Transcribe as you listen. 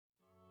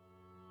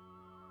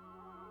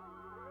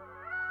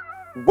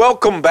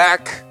Welcome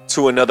back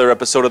to another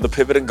episode of the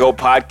Pivot and Go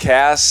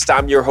podcast.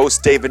 I'm your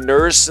host, David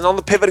Nurse, and on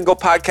the Pivot and Go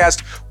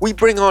podcast, we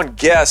bring on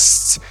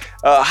guests,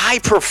 high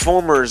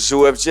performers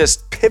who have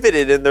just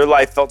pivoted in their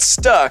life, felt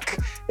stuck,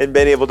 and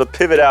been able to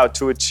pivot out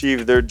to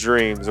achieve their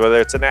dreams. Whether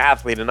it's an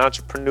athlete, an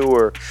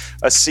entrepreneur,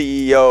 a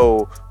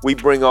CEO, we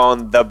bring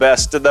on the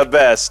best of the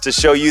best to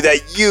show you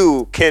that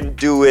you can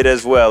do it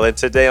as well. And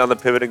today on the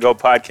Pivot and Go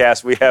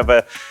podcast, we have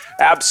an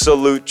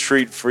absolute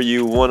treat for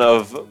you. One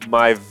of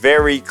my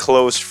very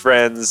close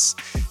friends,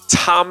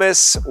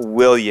 Thomas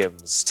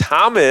Williams.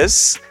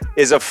 Thomas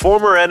is a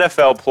former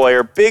NFL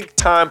player,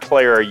 big-time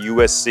player at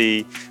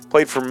USC,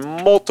 played for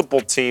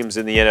multiple teams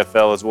in the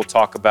NFL, as we'll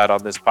talk about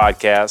on this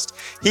podcast.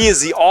 He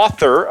is the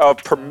author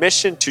of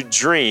Permission to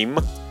Dream,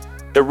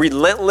 The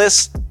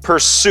Relentless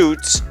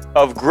Pursuit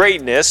of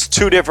Greatness.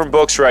 Two different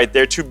books right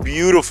there, two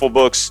beautiful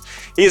books.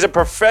 He is a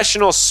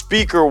professional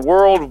speaker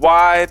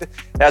worldwide,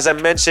 as I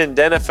mentioned,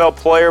 NFL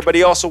player, but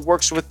he also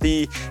works with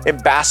the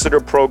Ambassador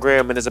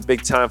Program and is a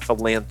big-time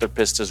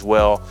philanthropist as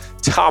well.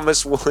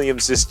 Thomas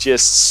Williams is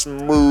just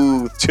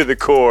smooth to the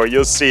core.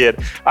 You'll see it.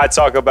 I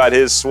talk about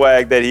his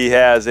swag that he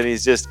has, and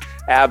he's just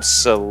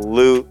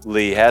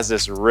absolutely has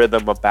this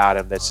rhythm about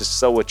him that's just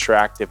so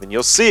attractive, and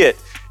you'll see it.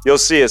 You'll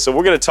see it. So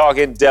we're going to talk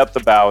in depth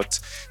about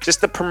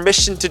just the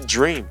permission to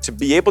dream, to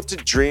be able to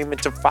dream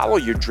and to follow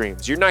your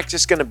dreams. You're not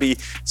just going to be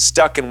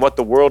stuck in what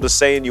the world is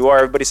saying you are.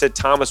 Everybody said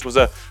Thomas was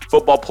a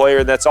football player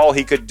and that's all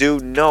he could do.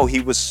 No,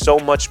 he was so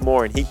much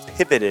more, and he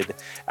pivoted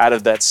out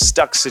of that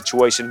stuck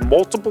situation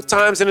multiple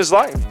times in his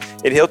life,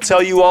 and he'll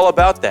tell you all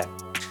about that.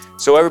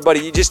 So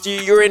everybody,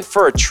 you're in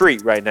for a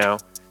treat right now.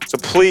 So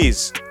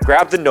please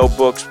grab the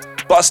notebooks,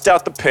 bust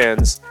out the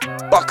pens,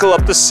 buckle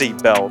up the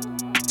seatbelt.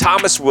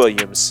 Thomas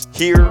Williams,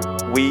 here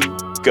we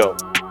go.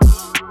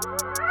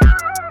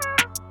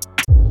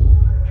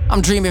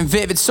 I'm dreaming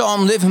vivid, so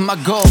I'm living my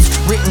goals.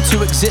 Written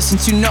to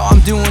existence, you know I'm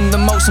doing the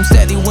most. I'm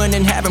steady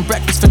winning, having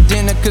breakfast for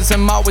dinner, cause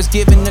I'm always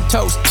giving a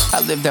toast.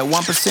 I live that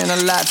 1%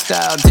 of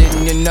lifestyle,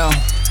 didn't you know?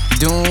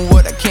 Doing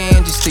what I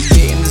can just to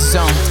get in the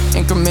zone.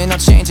 Incremental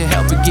change will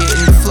help you get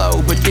in the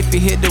flow. But if you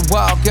hit the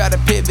wall, gotta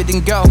pivot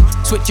and go.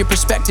 Switch your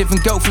perspective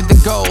and go for the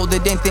goal.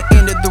 That ain't the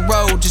end of the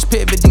road, just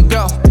pivot and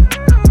go.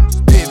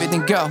 Pivot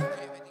and go.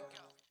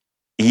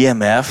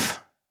 EMF,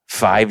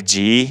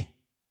 5G,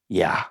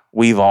 yeah,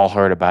 we've all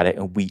heard about it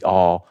and we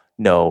all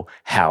know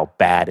how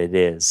bad it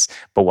is.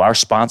 But our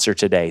sponsor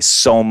today,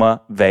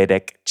 Soma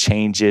Vedic,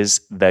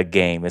 changes the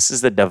game. This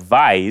is the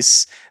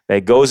device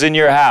that goes in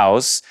your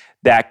house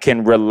that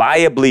can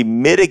reliably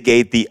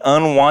mitigate the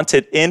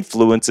unwanted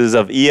influences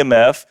of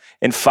EMF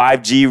and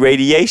 5G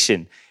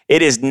radiation.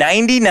 It is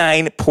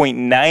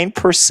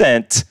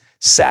 99.9%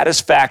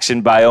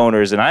 satisfaction by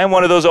owners. And I am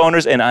one of those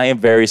owners, and I am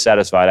very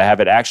satisfied. I have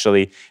it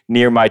actually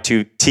near my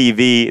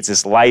TV. It's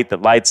this light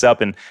that lights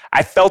up, and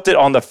I felt it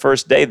on the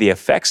first day, the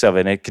effects of it.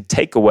 And it could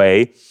take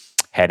away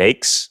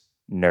headaches,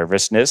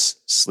 nervousness,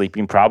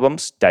 sleeping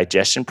problems,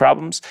 digestion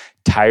problems,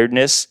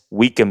 tiredness,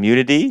 weak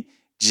immunity.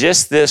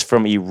 Just this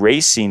from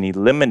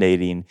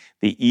eliminating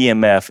the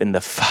EMF and the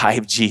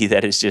 5G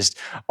that is just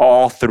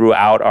all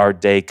throughout our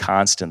day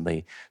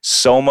constantly.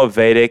 Soma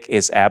Vedic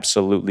is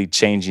absolutely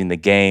changing the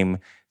game.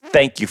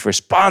 Thank you for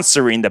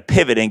sponsoring the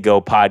Pivot and Go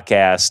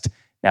podcast.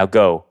 Now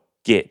go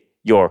get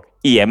your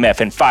EMF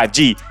and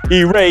 5G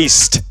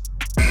erased.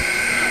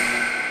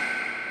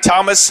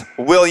 Thomas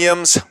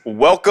Williams,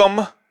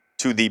 welcome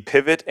to the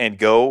Pivot and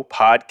Go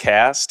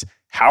podcast.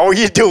 How are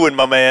you doing,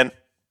 my man?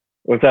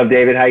 What's up,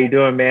 David? How you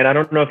doing, man? I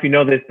don't know if you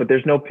know this, but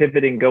there's no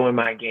pivot and go in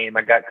my game.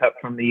 I got cut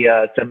from the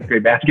 7th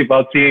grade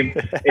basketball team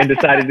and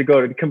decided to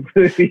go to a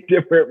completely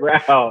different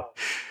route.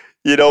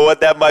 You know what?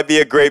 That might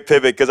be a great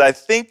pivot because I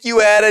think you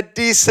had a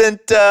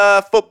decent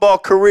football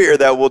career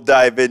that we'll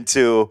dive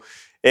into.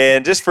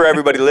 And just for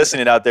everybody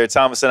listening out there,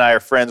 Thomas and I are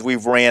friends.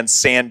 We've ran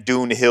sand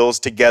dune hills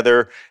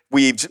together.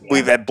 We've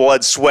had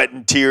blood, sweat,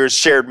 and tears,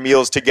 shared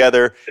meals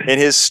together. And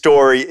his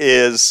story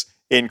is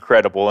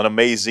incredible, an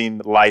amazing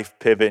life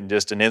pivot and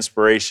just an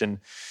inspiration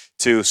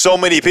to so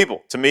many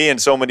people, to me and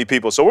so many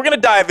people. So we're going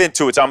to dive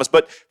into it, Thomas.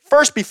 But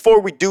first,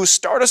 before we do,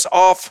 start us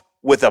off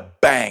with a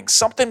bang,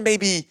 something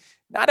maybe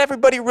not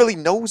everybody really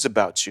knows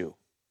about you.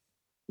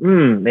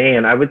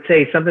 Man, I would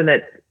say something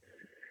that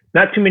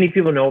not too many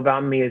people know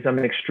about me is I'm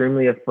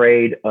extremely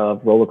afraid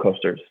of roller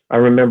coasters. I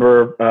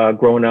remember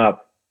growing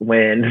up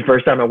when the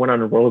first time I went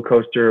on a roller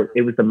coaster,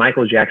 it was the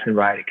Michael Jackson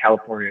ride at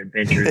California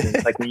Adventures. And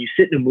it's like when you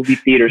sit in a movie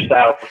theater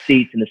style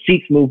seats and the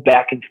seats move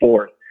back and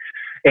forth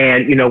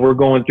and, you know, we're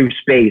going through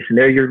space and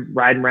there you're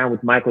riding around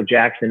with Michael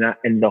Jackson.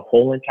 And the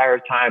whole entire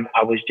time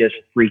I was just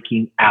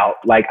freaking out.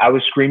 Like I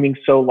was screaming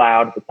so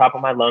loud at the top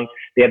of my lungs.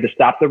 They had to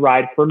stop the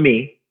ride for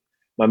me.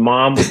 My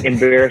mom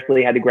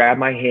embarrassedly had to grab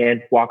my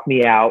hand, walk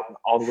me out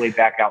all the way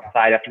back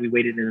outside after we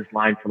waited in this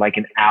line for like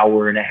an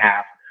hour and a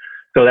half.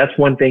 So that's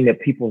one thing that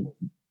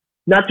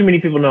not too many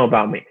people know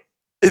about me.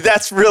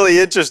 That's really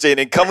interesting.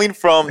 And coming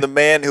from the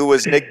man who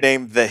was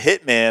nicknamed the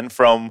Hitman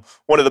from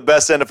one of the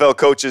best NFL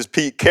coaches,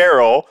 Pete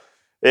Carroll,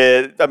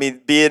 I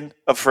mean, being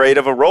afraid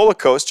of a roller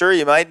coaster,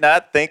 you might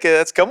not think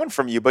that's coming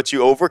from you, but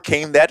you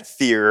overcame that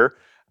fear,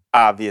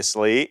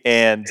 obviously,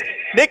 and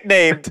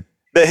nicknamed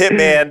the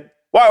Hitman.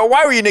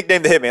 Why were you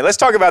nicknamed the Hitman? Let's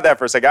talk about that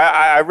for a second.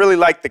 I really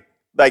like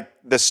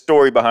the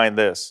story behind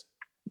this.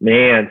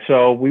 Man,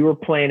 so we were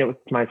playing it with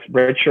my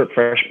redshirt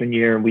freshman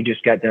year, and we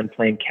just got done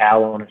playing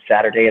Cal on a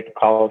Saturday at the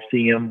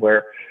Coliseum,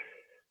 where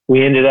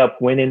we ended up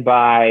winning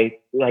by,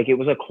 like, it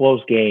was a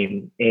close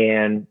game.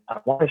 And I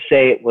want to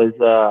say it was,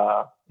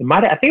 I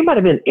think it might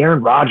have been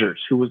Aaron Rodgers,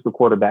 who was the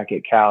quarterback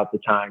at Cal at the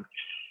time.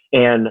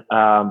 And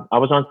I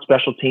was on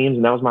special teams,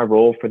 and that was my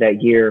role for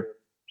that year.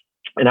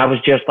 And I was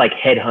just like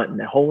headhunting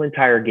the whole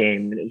entire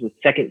game. And it was the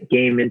second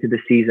game into the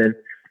season.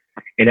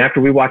 And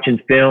after we watching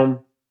film,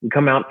 we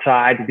come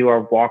outside to do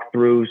our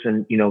walkthroughs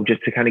and,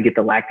 just to kind of get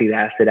the lactic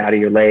acid out of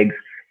your legs.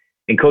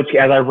 And Coach,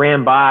 as I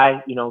ran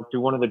by,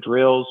 through one of the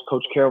drills,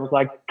 Coach Carroll was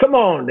like, "Come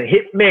on, the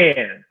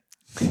Hitman."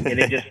 And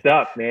it just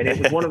stuck, man. It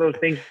was one of those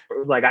things where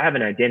it was like, I have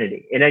an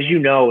identity. And as you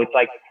know, it's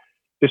like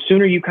the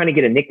sooner you kind of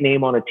get a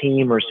nickname on a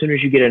team, or as soon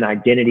as you get an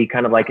identity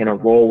kind of like in a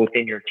role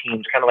within your team,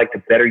 it's kind of like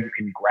the better you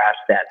can grasp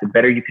that, the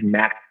better you can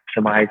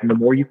maximize, and the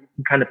more you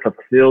can kind of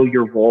fulfill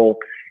your role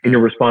and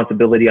your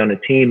responsibility on a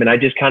team. And I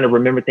just kind of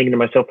remember thinking to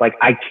myself, like,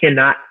 I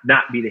cannot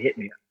not be the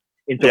Hitman.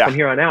 And so from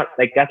here on out,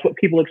 like, that's what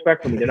people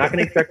expect from me. They're not going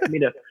to expect me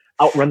to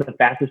outrun the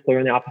fastest player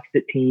in the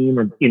opposite team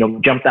or,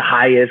 jump the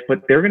highest,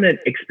 but they're going to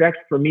expect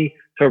for me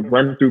to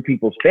run through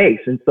people's face.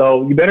 And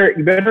so you better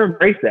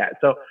embrace that.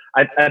 So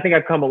I think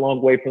I've come a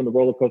long way from the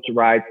roller coaster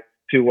ride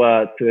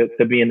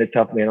to being the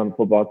tough man on the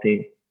football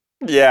team.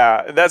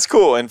 Yeah, that's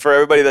cool. And for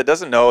everybody that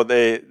doesn't know,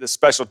 the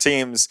special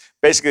teams,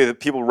 basically the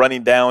people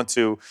running down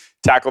to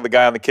tackle the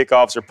guy on the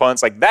kickoffs or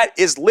punts, like, that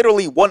is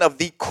literally one of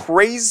the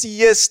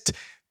craziest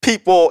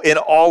people in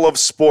all of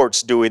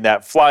sports doing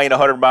that, flying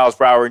 100 miles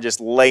per hour and just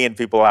laying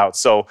people out.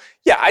 So,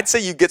 yeah, I'd say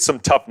you get some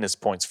toughness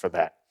points for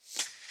that.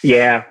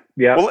 Yeah.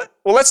 Well,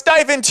 let's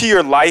dive into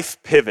your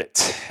life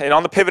pivot. And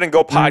on the Pivot and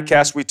Go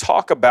podcast, we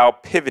talk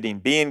about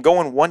pivoting,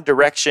 going one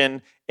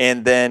direction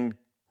and then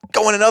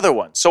going another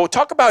one. So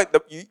talk about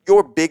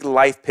your big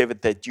life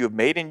pivot that you have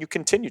made and you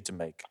continue to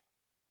make.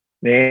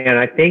 Man,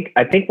 I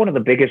think one of the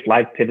biggest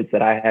life pivots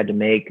that I had to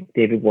make,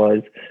 David,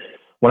 was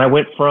when I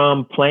went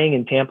from playing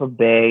in Tampa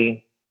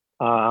Bay,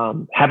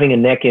 having a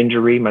neck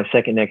injury, my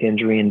second neck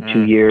injury in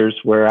 2 years,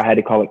 where I had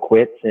to call it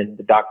quits. And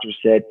the doctor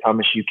said,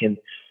 "Thomas, you can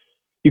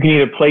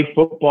either play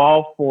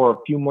football for a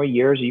few more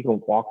years or you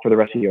can walk for the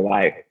rest of your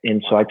life."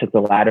 And so I took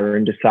the latter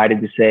and decided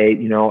to say,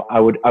 I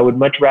would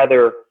much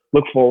rather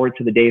look forward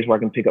to the days where I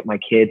can pick up my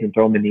kids and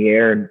throw them in the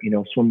air and,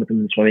 swim with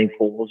them in swimming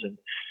pools and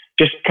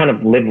just kind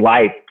of live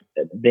life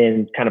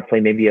than kind of play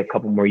maybe a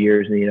couple more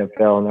years in the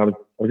NFL. And I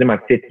was in my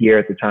fifth year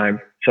at the time.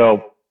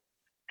 So,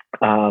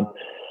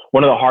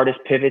 one of the hardest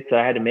pivots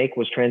I had to make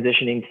was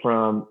transitioning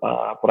from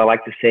what I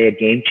like to say a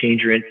game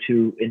changer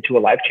into a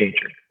life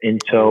changer. And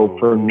so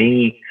for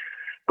me,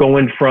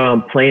 going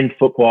from playing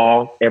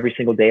football every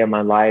single day of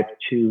my life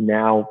to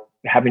now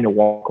having to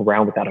walk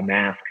around without a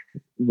mask,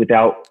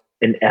 without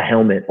a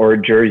helmet or a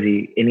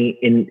jersey,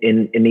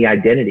 in the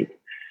identity.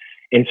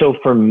 And so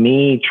for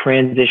me,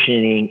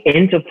 transitioning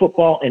into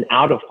football and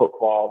out of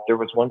football, there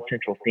was one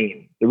central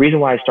theme. The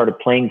reason why I started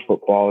playing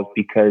football is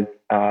because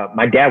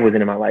my dad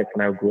wasn't in my life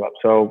when I grew up.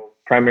 So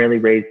primarily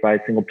raised by a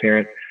single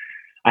parent.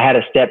 I had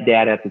a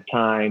stepdad at the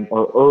time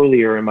or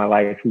earlier in my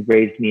life who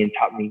raised me and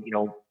taught me,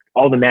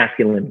 all the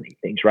masculinity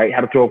things, right?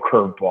 How to throw a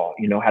curveball,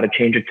 how to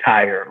change a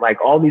tire, like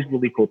all these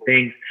really cool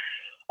things.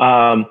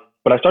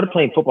 But I started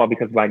playing football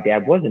because my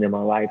dad wasn't in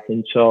my life.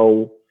 And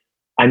so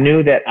I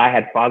knew that I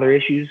had father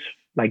issues,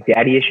 like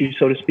daddy issues,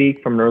 so to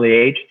speak, from an early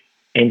age.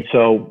 And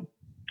so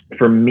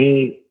for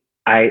me,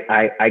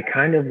 I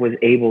kind of was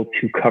able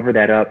to cover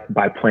that up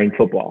by playing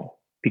football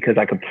because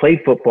I could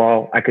play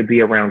football. I could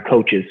be around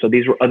coaches. So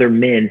these were other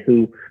men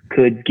who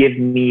could give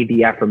me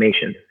the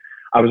affirmation.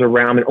 I was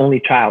around an only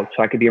child,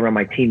 so I could be around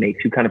my teammates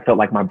who kind of felt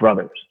like my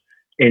brothers.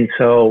 And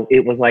so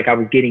it was like I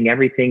was getting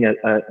everything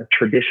a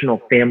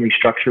traditional family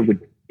structure would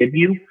give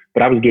you,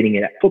 but I was getting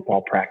it at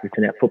football practice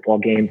and at football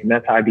games. And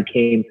that's how I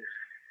became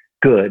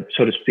good,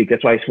 so to speak.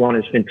 That's why I just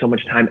wanted to spend so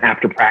much time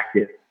after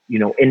practice,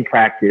 in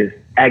practice,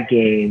 at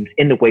games,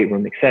 in the weight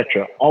room,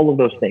 etc. All of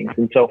those things.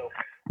 And so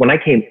when I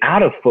came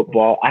out of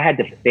football, I had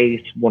to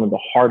face one of the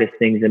hardest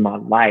things in my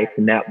life.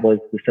 And that was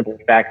the simple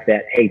fact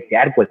that, hey,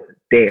 dad wasn't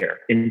there.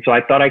 And so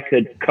I thought I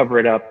could cover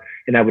it up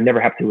and I would never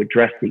have to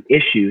address the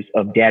issues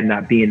of dad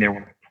not being there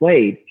when I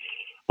played.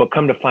 But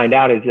come to find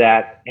out is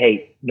that,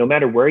 hey, no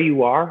matter where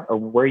you are or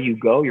where you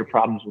go, your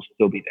problems will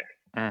still be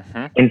there.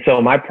 Mm-hmm. And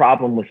so my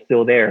problem was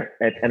still there.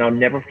 And I'll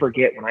never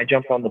forget when I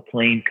jumped on the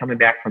plane coming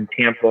back from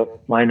Tampa,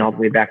 flying all the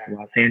way back to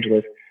Los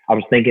Angeles, I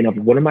was thinking of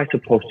what am I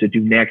supposed to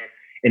do next?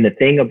 And the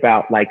thing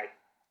about like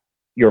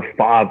your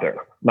father,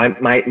 my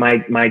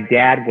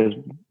dad was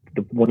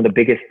one of the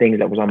biggest things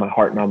that was on my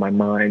heart and on my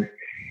mind.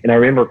 And I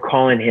remember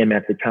calling him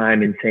at the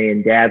time and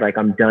saying, Dad, like,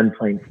 I'm done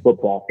playing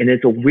football. And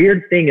it's a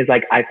weird thing is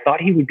like, I thought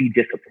he would be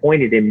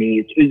disappointed in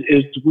me. It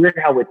was weird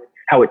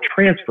how it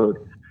transferred.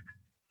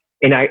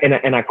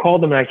 I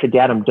called him and I said,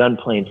 Dad, I'm done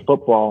playing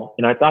football.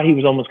 And I thought he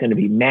was almost going to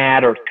be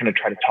mad or kind of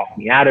try to talk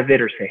me out of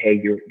it or say,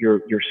 hey,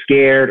 you're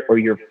scared or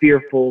you're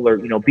fearful or,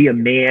 be a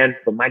man.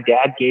 But my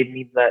dad gave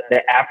me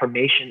the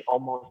affirmation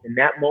almost in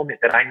that moment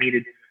that I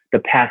needed the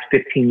past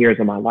 15 years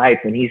of my life.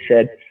 And he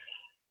said,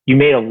 you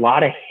made a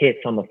lot of hits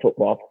on the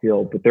football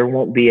field, but you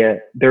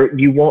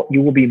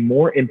will be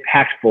more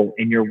impactful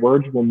and your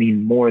words will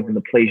mean more than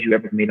the plays you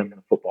ever made on the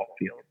football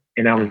field.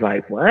 And I was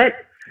like, what?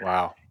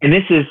 Wow. And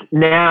this is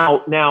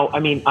now, I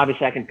mean,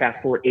 obviously I can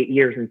fast forward 8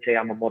 years and say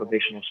I'm a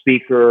motivational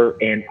speaker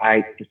and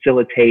I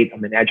facilitate,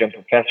 I'm an adjunct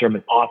professor, I'm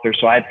an author.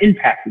 So I've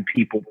impacted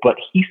people, but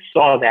he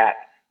saw that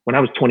when I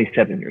was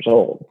 27 years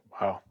old.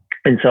 Wow.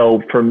 And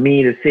so for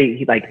me to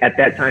see, at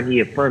that time,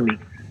 he affirmed me.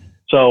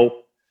 So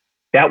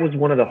that was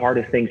one of the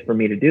hardest things for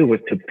me to do,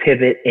 was to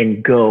pivot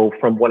and go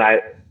from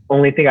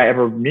only thing I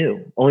ever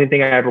knew, only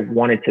thing I ever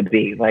wanted to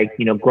be.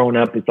 Growing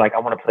up, it's like, I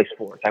want to play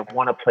sports. I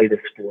want to play this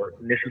sport.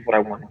 And this is what I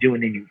want to do.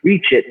 And then you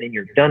reach it and then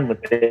you're done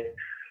with it.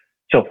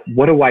 So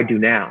what do I do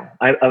now?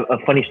 A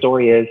funny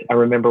story is, I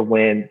remember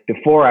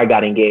before I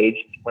got engaged,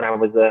 when I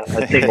was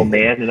a single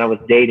man and I was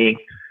dating,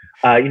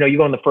 you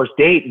go on the first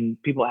date and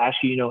people ask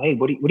you, hey,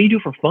 what do you do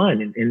for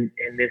fun? And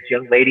this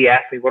young lady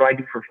asked me, what do I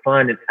do for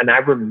fun? And I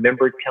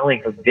remember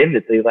telling her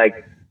vividly,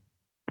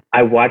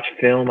 I watch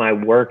film, I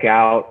work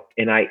out,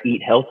 and I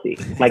eat healthy.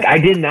 I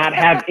did not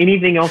have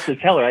anything else to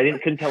tell her.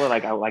 Couldn't tell her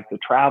I like to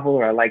travel,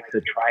 or I like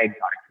to try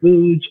exotic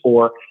foods,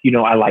 or,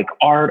 I like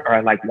art, or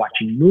I like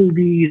watching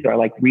movies, or I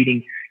like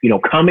reading,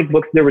 comic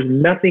books. There was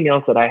nothing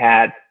else that I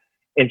had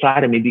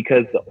inside of me,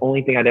 because the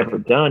only thing I'd ever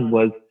done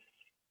was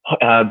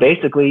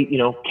basically,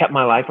 kept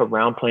my life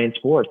around playing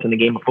sports and the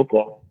game of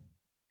football.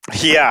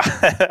 Yeah,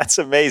 that's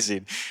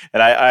amazing.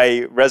 And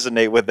I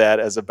resonate with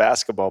that as a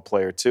basketball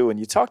player too. And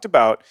you talked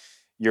about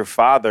your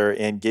father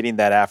and getting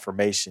that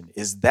affirmation.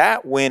 Is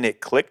that when it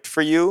clicked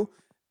for you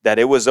that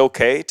it was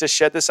okay to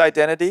shed this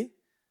identity?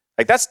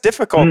 That's a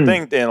difficult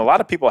thing. And a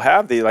lot of people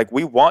have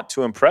we want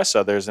to impress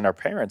others and our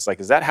parents.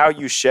 Is that how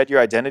you shed your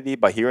identity,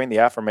 by hearing the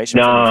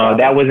affirmation from your father?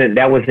 that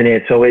wasn't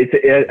it. So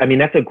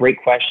that's a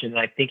great question. And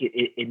I think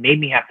it made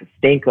me have to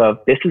think of,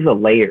 this is a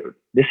layer.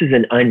 This is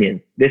an onion.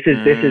 This is,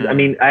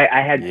 I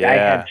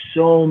had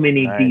so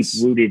many deep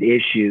rooted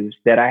issues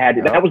that I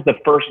had. That was the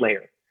first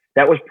layer.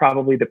 That was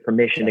probably the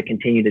permission to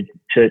continue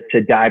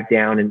to dive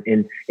down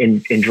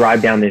and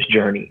drive down this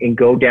journey and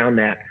go down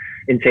that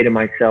and say to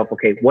myself,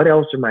 okay, what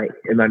else am I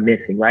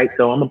missing? Right.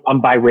 So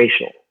I'm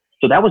biracial.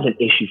 So that was an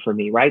issue for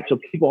me. Right. So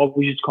people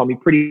always just call me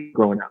pretty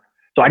growing up.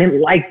 So I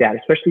didn't like that,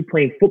 especially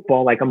playing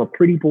football. I'm a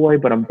pretty boy,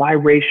 but I'm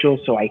biracial.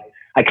 So I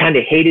kind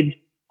of hated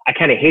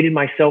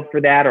myself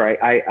for that,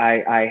 or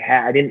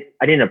I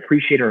didn't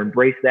appreciate or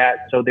embrace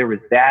that. So there was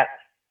that,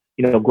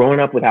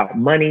 growing up without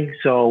money.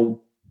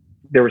 So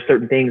there were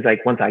certain things,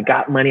 once I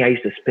got money, I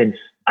used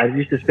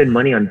to spend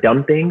money on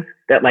dumb things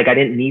that I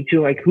didn't need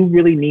to. Who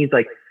really needs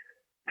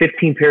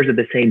 15 pairs of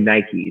the same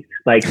Nikes,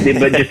 but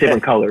just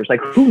different colors?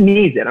 Who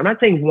needs it? I'm not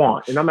saying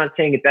want, and I'm not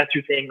saying if that's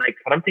your thing,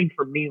 but I'm saying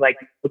for me,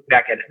 look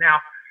back at it now,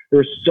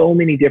 there's so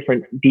many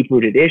different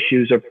deep-rooted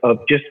issues of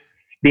just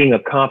being a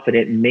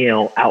confident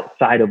male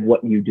outside of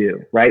what you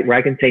do, right? Where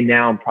I can say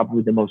now I'm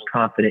probably the most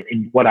confident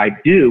in what I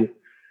do,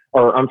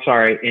 or I'm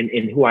sorry,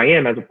 in who I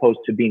am, as opposed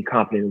to being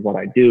confident in what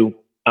I do.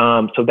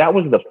 So that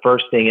was the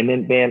first thing. And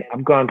then, man,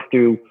 I've gone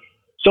through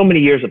so many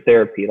years of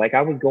therapy.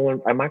 I was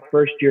going, my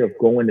first year of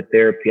going to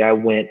therapy, I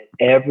went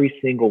every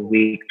single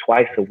week,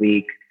 twice a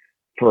week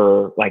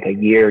for a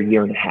year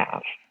and a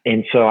half.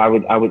 And so I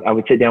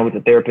would sit down with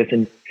the therapist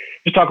and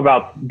just talk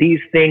about these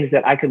things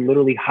that I could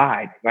literally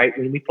hide, right?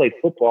 When we play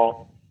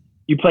football,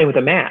 you play with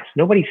a mask.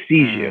 Nobody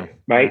sees you,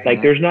 right?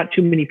 There's not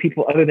too many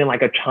people other than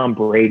a Tom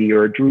Brady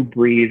or a Drew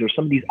Brees or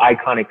some of these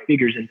iconic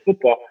figures in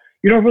football.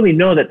 You don't really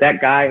know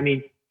that guy. I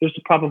mean, there's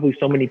probably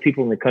so many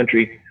people in the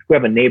country who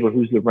have a neighbor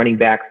who's the running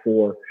back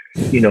for,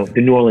 the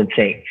New Orleans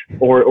Saints,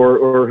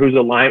 or who's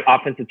a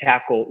offensive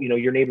tackle.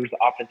 Your neighbor's the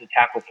offensive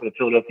tackle for the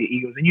Philadelphia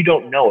Eagles, and you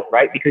don't know it,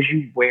 right? Because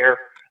you wear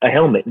a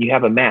helmet and you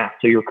have a mask,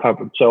 so you're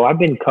covered. So I've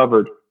been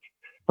covered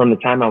from the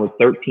time I was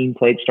 13,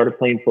 started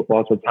playing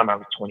football, to the time I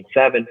was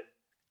 27.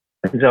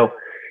 And so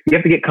you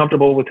have to get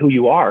comfortable with who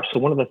you are. So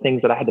one of the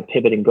things that I had to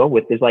pivot and go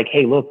with is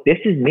hey, look, this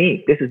is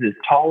me. This is as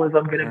tall as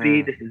I'm going to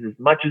be. This is as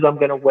much as I'm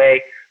going to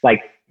weigh.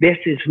 This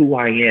is who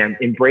I am.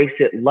 Embrace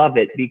it, love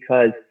it,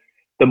 because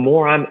the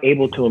more I'm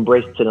able to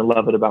embrace it and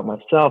love it about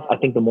myself, I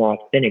think the more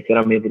authentic that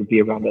I'm able to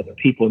be around other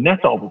people. And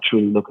that's all we're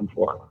truly looking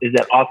for, is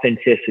that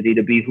authenticity,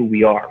 to be who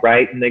we are,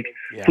 right? And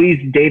please,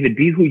 David,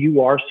 be who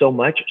you are so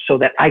much so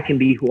that I can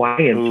be who I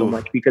am so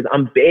much, because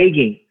I'm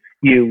begging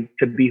you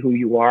to be who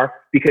you are,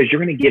 because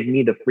you're going to give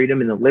me the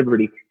freedom and the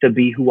liberty to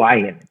be who I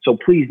am. So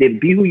please, David,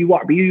 be who you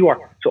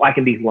are, so I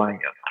can be who I am.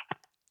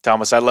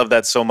 Thomas, I love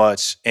that so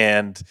much.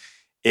 And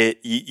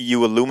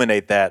you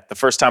illuminate that. The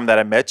first time that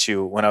I met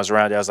you, when I was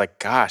around you, I was like,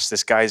 gosh,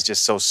 this guy's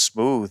just so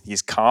smooth.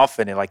 He's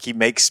confident. He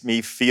makes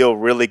me feel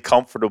really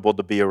comfortable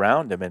to be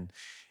around him.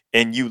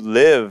 And you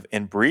live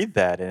and breathe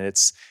that.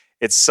 And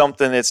it's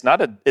something, it's not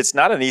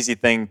an easy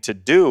thing to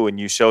do. And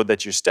you showed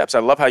that your steps. I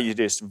love how you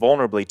just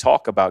vulnerably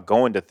talk about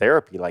going to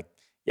therapy. Like,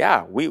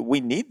 yeah,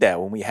 we need that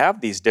when we have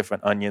these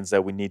different onions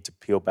that we need to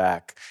peel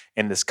back,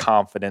 and this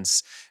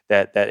confidence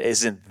that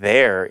isn't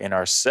there in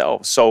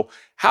ourselves. So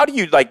how do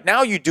you, like,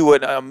 now you do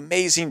an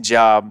amazing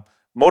job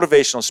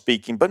motivational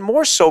speaking, but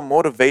more so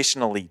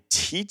motivationally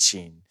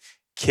teaching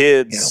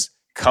kids,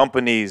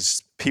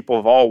 companies, people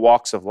of all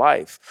walks of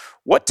life.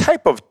 What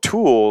type of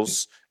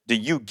tools do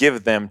you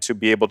give them to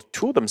be able to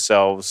tool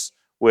themselves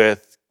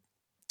with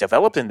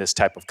developing this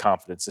type of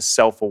confidence, this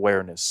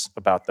self-awareness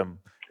about them,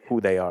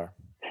 who they are?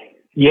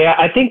 Yeah,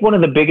 I think one of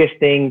the biggest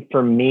things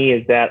for me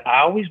is that I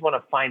always want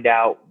to find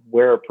out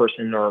where a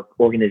person or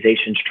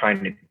organization's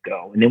trying to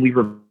go. And then we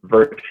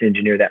reverse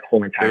engineer that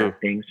whole entire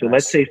thing. So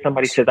let's say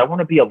somebody says, I want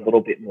to be a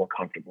little bit more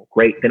comfortable.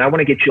 Great. Then I want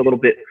to get you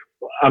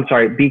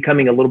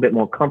becoming a little bit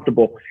more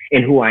comfortable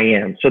in who I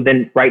am. So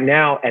then right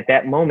now at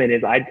that moment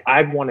is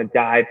I want to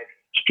dive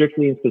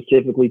strictly and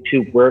specifically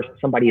to where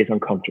somebody is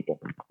uncomfortable.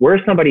 Where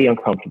is somebody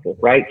uncomfortable,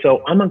 right?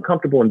 So I'm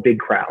uncomfortable in big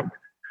crowds.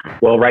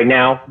 Well, right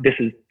now, this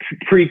is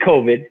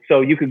pre-COVID,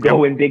 so you could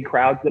go in big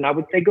crowds. And I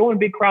would say go in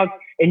big crowds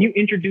and you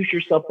introduce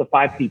yourself to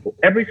 5 people.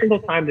 Every single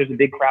time there's a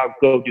big crowd,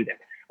 go do that.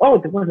 Oh,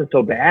 it wasn't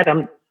so bad.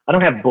 I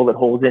don't have bullet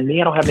holes in me.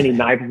 I don't have any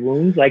knife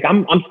wounds. Like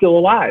I'm still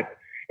alive.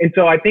 And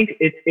so I think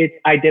it's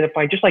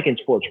identifying, just like in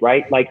sports,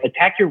 right? Like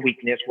attack your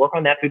weakness, work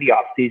on that through the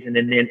off season,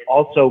 and then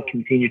also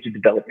continue to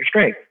develop your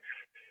strength.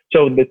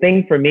 So the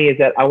thing for me is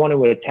that I want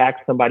to attack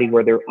somebody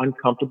where they're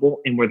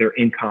uncomfortable and where they're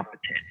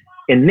incompetent.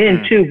 And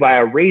then too,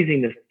 via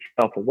raising this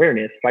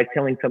self-awareness, by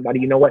telling somebody,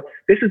 you know what,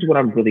 this is what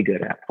I'm really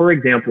good at. For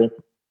example,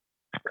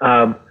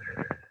 in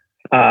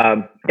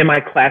my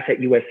class at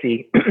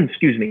USC,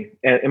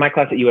 in my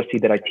class at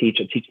USC that I teach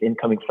the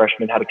incoming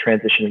freshmen how to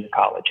transition into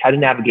college, how to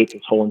navigate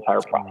this whole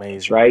entire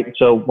process, right?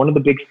 So one of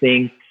the big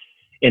things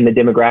in the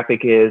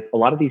demographic is a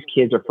lot of these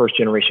kids are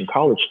first-generation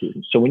college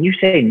students. So when you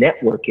say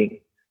networking,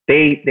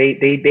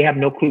 they have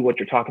no clue what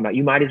you're talking about.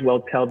 You might as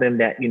well tell them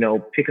that,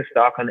 pick a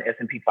stock on the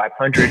S&P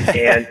 500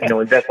 and,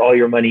 invest all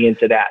your money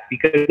into that,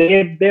 because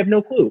they have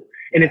no clue.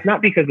 And it's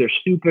not because they're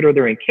stupid or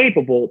they're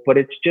incapable, but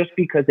it's just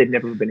because they've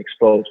never been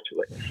exposed to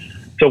it.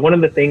 So one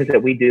of the things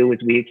that we do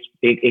is we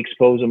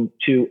expose them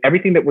to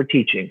everything that we're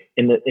teaching.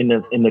 And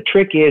the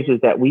trick is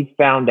that we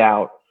found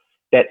out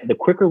that the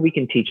quicker we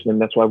can teach them,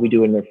 that's why we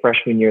do it in their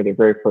freshman year, their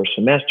very first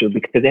semester,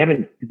 because they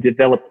haven't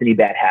developed any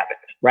bad habits.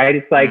 Right?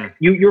 It's like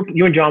you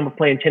and John were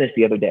playing tennis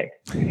the other day.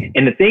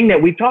 And the thing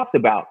that we talked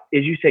about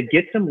is you said,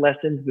 get some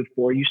lessons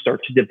before you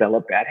start to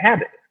develop bad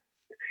habits.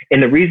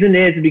 And the reason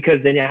is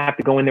because then you have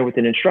to go in there with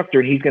an instructor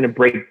and he's going to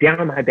break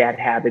down my bad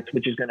habits,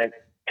 which is going to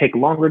take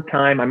longer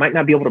time. I might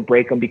not be able to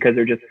break them because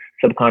they're just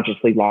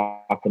subconsciously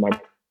locked in my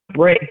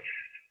brain.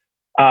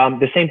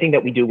 The same thing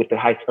that we do with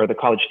the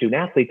college student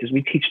athletes is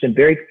we teach them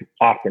very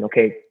often,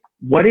 okay,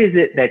 what is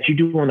it that you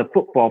do on the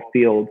football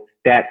field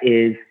that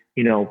is,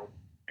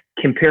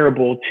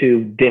 comparable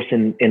to this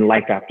in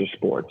life after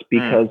sports?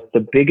 Because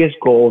the biggest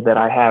goal that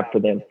I have for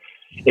them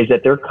is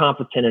that they're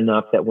competent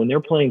enough that when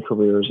their playing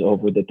career is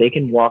over, that they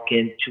can walk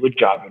into a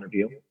job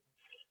interview,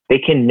 they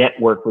can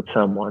network with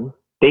someone,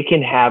 they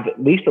can have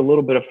at least a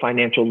little bit of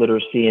financial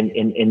literacy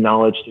and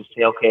knowledge to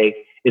say, okay,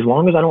 as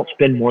long as I don't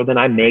spend more than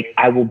I make,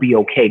 I will be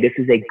okay. This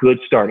is a good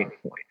starting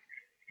point.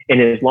 And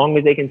as long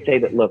as they can say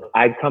that, look,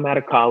 I've come out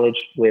of college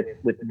with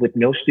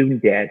no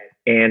student debt,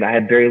 and I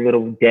have very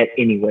little debt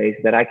anyways,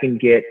 that I can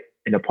get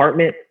an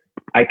apartment,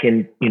 I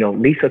can,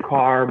 lease a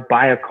car,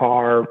 buy a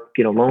car,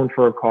 get a loan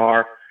for a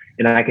car,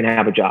 and I can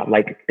have a job.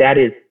 Like that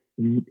is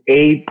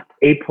a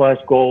plus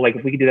goal. Like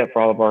if we could do that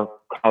for all of our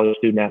college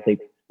student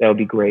athletes, that would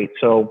be great.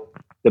 So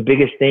the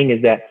biggest thing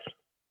is that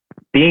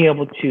being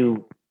able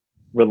to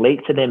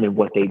relate to them in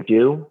what they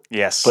do,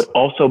 yes, but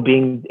also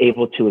being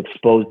able to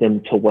expose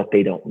them to what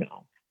they don't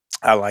know.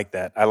 I like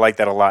that. I like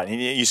that a lot.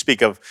 And you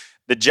speak of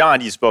the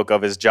John you spoke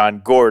of is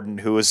John Gordon,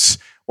 who is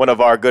one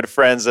of our good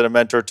friends and a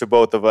mentor to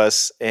both of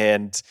us.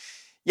 And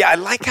yeah, I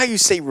like how you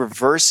say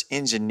reverse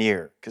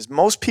engineer, because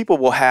most people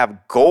will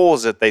have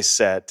goals that they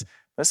set.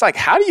 It's like,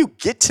 how do you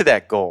get to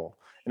that goal?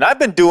 And I've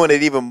been doing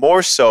it even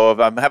more so. If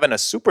I'm having a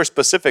super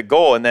specific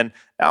goal, and then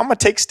now I'm going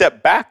to take a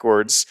step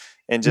backwards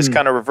and just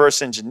kind of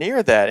reverse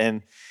engineer that.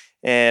 And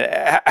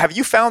have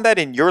you found that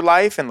in your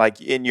life and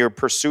like in your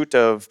pursuit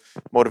of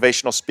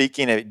motivational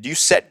speaking? Do you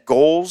set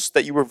goals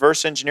that you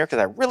reverse engineer? Because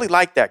I really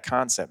like that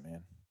concept,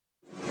 man.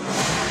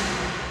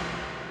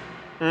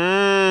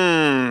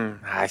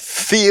 I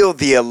feel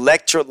the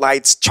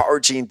electrolytes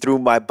charging through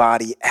my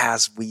body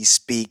as we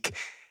speak.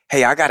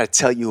 Hey, I got to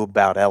tell you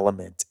about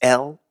Element,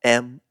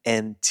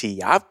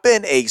 LMNT. I've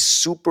been a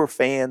super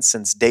fan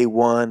since day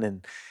one,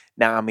 and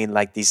Now, I mean,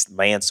 like these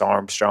Lance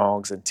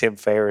Armstrongs and Tim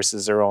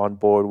Ferrisses are on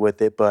board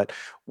with it, but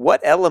what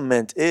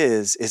Element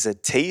is a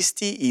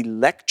tasty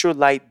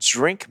electrolyte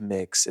drink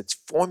mix. It's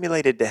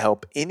formulated to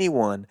help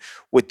anyone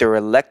with their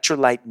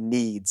electrolyte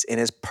needs and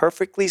is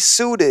perfectly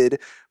suited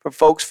for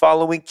folks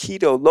following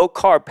keto, low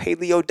carb,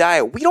 paleo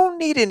diet. We don't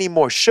need any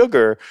more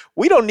sugar.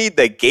 We don't need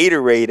the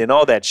Gatorade and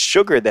all that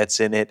sugar that's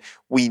in it.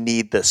 We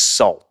need the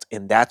salt.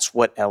 And that's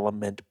what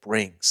Element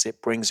brings.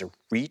 It brings a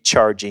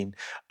recharging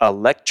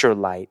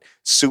electrolyte,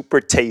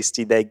 super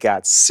tasty. They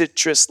got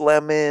citrus,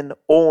 lemon,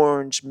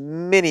 orange,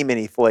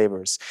 many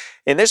flavors.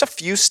 And there's a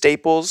few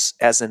staples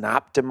as an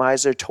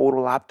optimizer,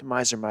 total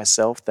optimizer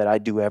myself that I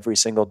do every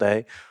single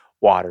day.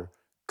 Water,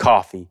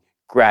 coffee,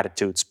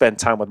 gratitude, spend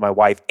time with my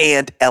wife,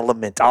 and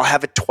Element. I'll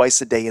have it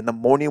twice a day, in the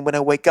morning when I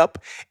wake up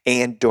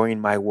and during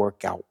my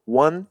workout.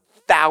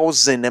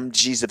 1,000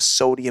 mgs of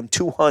sodium,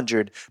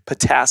 200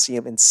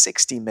 potassium, and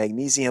 60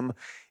 magnesium.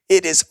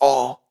 It is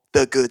all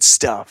the good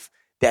stuff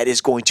that is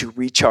going to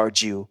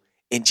recharge you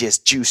and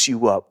just juice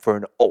you up for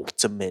an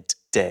ultimate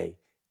day.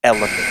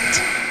 Element.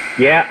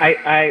 Yeah,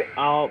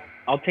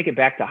 I'll take it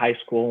back to high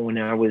school when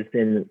I was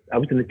in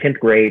the 10th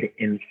grade,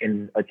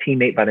 and a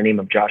teammate by the name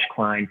of Josh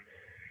Klein,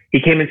 he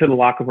came into the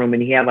locker room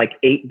and he had like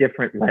 8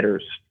 different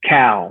letters: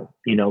 Cal,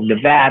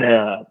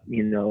 Nevada,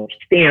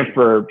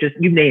 Stanford, just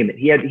you name it.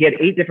 He had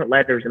 8 different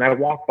letters, and I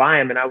walked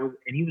by him and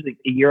he was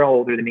a year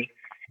older than me,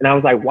 and I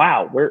was like,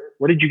 wow, where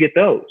did you get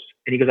those?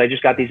 And he goes, I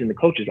just got these in the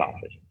coach's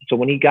office. So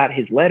when he got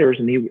his letters,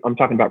 and I'm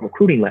talking about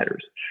recruiting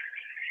letters.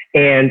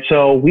 And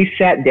so we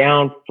sat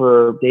down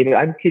for, David,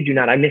 I kid you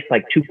not, I missed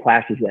like 2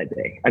 classes that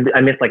day.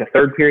 I missed like a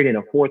 3rd period and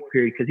a 4th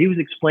period because he was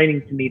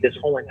explaining to me this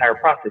whole entire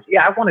process.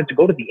 Yeah, I wanted to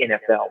go to the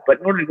NFL, but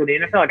in order to go to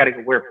the NFL, I got to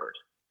go where first?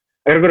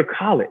 I got to go to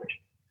college.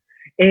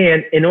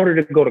 And in order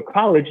to go to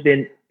college,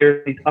 then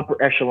there's these upper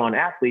echelon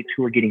athletes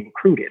who are getting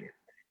recruited.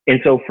 And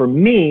so for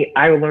me,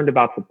 I learned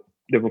about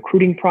the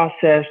recruiting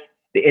process,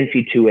 the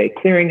NC2A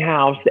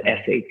clearinghouse, the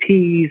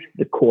SATs,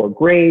 the core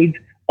grades,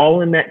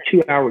 all in that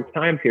 2-hour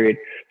time period.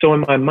 So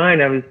in my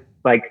mind, I was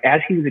like, as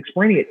he was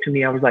explaining it to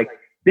me, I was like,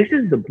 this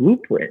is the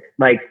blueprint.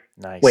 Like,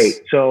 Nice.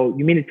 Wait, so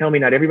you mean to tell me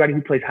not everybody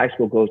who plays high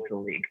school goes to the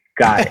league?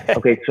 Got it.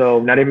 Okay, so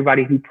not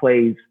everybody who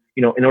plays,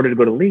 in order to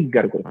go to the league, you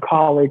got to go to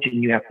college,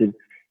 and you have to,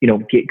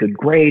 get good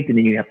grades, and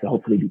then you have to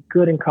hopefully do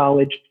good in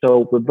college.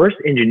 So reverse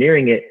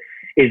engineering it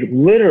is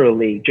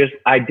literally just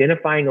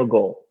identifying a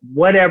goal,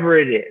 whatever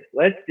it is.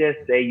 Let's just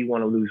say you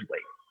want to lose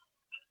weight.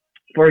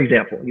 For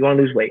example, you want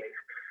to lose weight.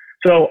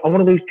 So I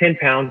want to lose 10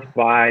 pounds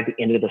by the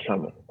end of the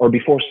summer or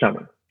before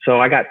summer. So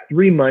I got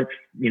 3 months,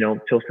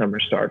 till summer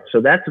starts. So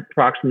that's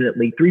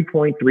approximately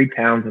 3.3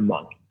 pounds a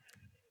month.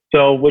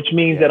 So which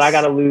means that I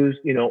got to lose,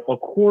 a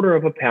quarter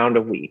of a pound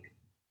a week.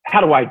 How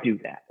do I do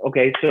that?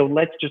 Okay. So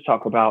let's just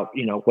talk about,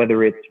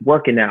 whether it's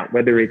working out,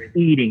 whether it's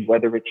eating,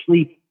 whether it's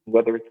sleeping,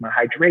 whether it's my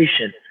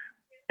hydration.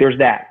 There's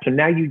that. So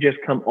now you just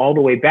come all the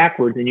way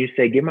backwards and you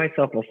say, give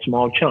myself a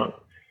small chunk.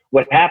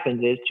 What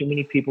happens is too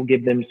many people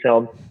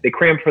they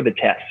cram for the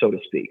test, so to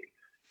speak.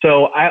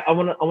 So I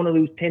want to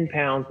lose 10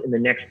 pounds in the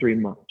next 3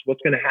 months.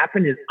 What's going to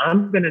happen is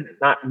I'm going to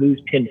not lose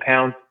 10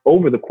 pounds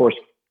over the course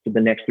of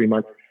the next 3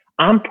 months.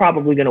 I'm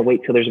probably going to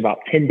wait till there's about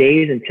 10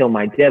 days until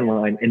my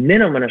deadline. And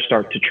then I'm going to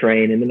start to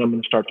train, and then I'm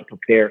going to start to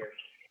prepare.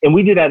 And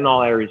we do that in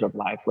all areas of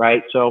life,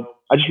 right? So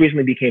I just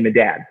recently became a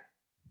dad.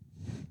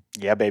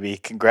 Yeah, baby.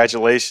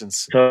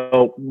 Congratulations.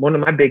 So one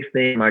of my big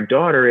things, my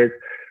daughter is,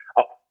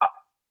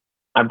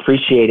 I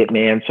appreciate it,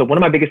 man. So one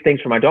of my biggest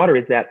things for my daughter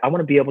is that I want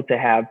to be able to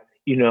have,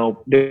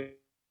 there's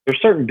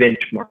certain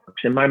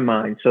benchmarks in my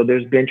mind. So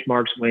there's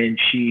benchmarks when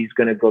she's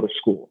going to go to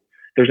school.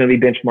 There's going to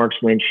be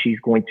benchmarks when she's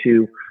going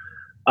to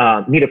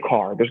need a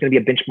car. There's going to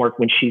be a benchmark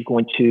when she's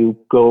going to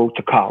go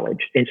to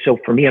college. And so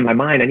for me, in my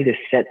mind, I need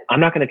to I'm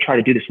not going to try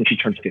to do this when she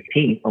turns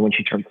 15 or when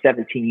she turns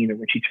 17 or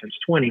when she turns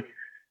 20.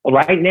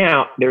 Right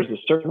now, there's a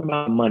certain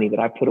amount of money that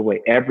I put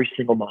away every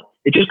single month.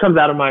 It just comes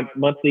out of my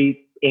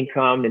monthly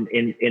income and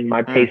in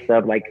my pay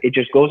stub. Like it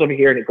just goes over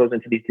here and it goes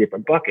into these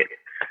different buckets.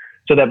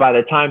 So that by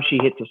the time she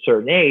hits a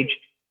certain age,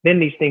 then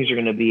these things are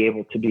going to be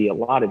able to be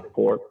allotted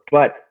for.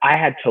 But I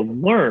had to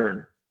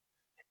learn,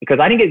 because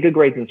I didn't get good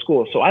grades in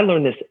school. So I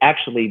learned this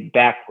actually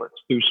backwards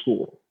through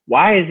school.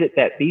 Why is it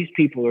that these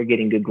people are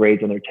getting good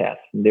grades on their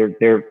tests and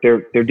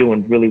they're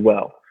doing really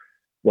well?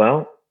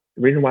 Well,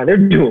 the reason why they're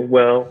doing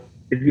well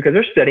is because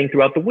they're studying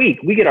throughout the week.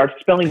 We get our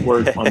spelling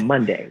words on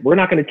Monday. We're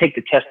not going to take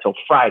the test till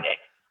Friday.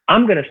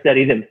 I'm going to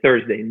study them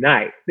Thursday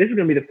night. This is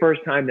going to be the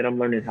first time that I'm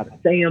learning how to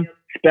say them,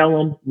 spell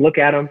them, look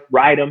at them,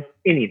 write them,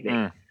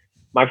 anything.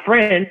 My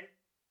friends,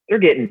 they're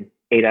getting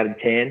 8 out of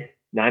 10,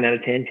 9 out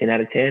of 10, 10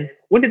 out of 10.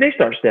 When did they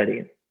start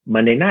studying?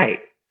 Monday night.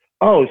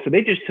 Oh, so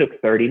they just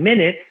took 30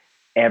 minutes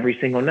every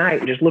single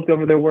night, just looked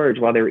over their words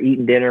while they were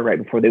eating dinner,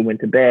 right before they went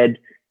to bed,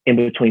 in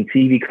between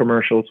TV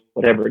commercials,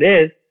 whatever it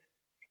is.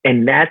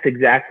 And that's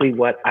exactly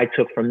what I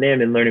took from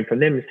them and learning from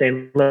them and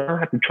saying, look, I don't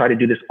have to try to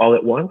do this all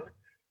at once.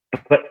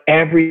 But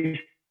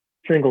every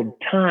single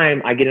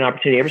time I get an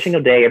opportunity, every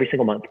single day, every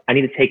single month, I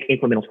need to take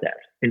incremental steps.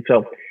 And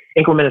so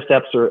incremental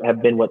steps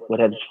have been what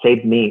has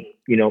saved me,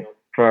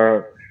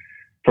 for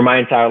for my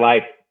entire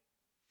life.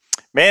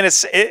 Man,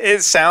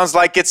 it sounds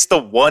like it's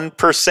the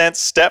 1%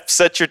 steps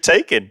that you're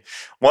taking.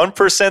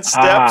 1%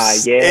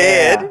 steps. Yeah.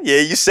 Ed, yeah,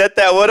 you set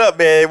that one up,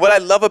 man. What I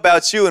love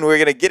about you, and we're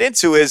going to get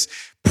into, is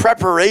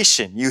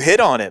preparation. You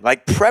hit on it.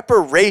 Like,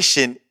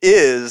 preparation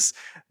is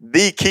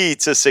the key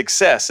to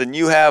success. And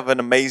you have an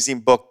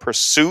amazing book,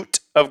 Pursuit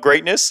of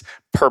Greatness,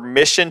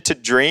 Permission to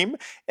Dream.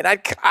 And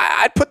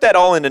I'd put that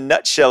all in a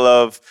nutshell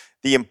of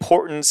the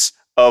importance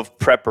of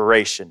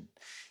preparation.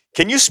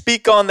 Can you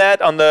speak on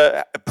that, on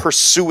the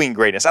pursuing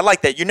greatness? I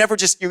like that. You're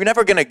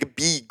never going to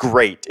be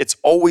great. It's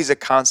always a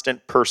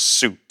constant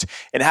pursuit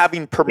and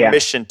having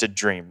permission to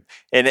dream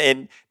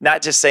and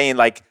not just saying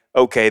like,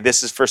 okay,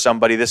 this is for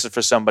somebody, this is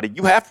for somebody.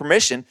 You have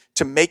permission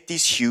to make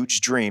these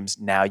huge dreams.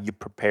 Now you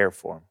prepare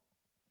for them.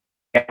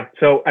 Yeah.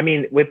 So, I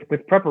mean,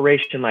 with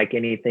preparation, like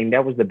anything,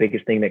 that was the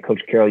biggest thing that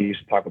Coach Carroll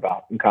used to talk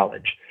about in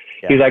college.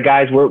 Yeah. He's like,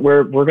 guys, we're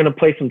going to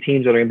play some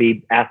teams that are going to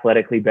be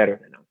athletically better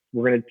than us.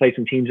 We're going to play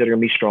some teams that are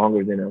going to be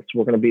stronger than us.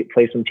 We're going to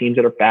play some teams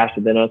that are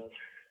faster than us,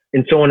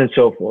 and so on and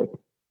so forth.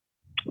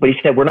 But he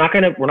said, we're not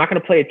going to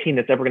play a team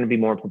that's ever going to be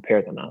more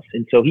prepared than us.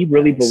 And so he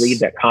really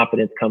believed that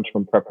confidence comes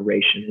from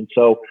preparation. And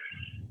so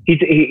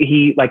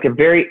he like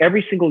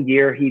every single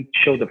year he'd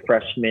show the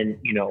freshmen,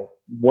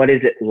 what is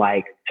it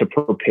like to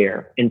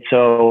prepare? And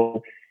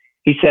so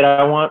he said,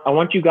 I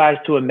want you guys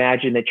to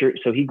imagine that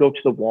so he'd go to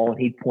the wall and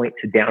he'd point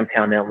to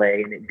downtown LA,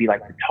 and it'd be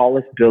like the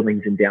tallest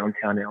buildings in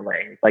downtown LA.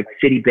 It's like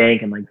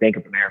Citibank and like Bank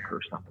of America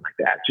or something like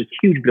that. Just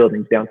huge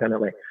buildings downtown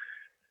LA.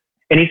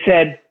 And he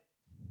said,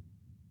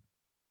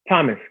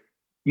 Thomas,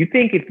 you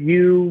think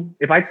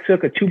if I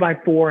took a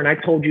 2x4 and I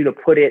told you to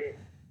put it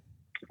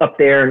up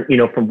there,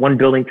 from one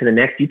building to the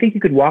next, do you think you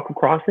could walk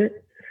across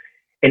it?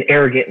 And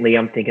arrogantly,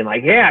 I'm thinking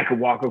like, yeah, I could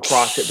walk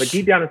across it. But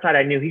deep down inside,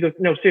 I knew. He goes,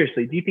 no,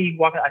 seriously, do you think you can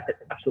walk it? I said,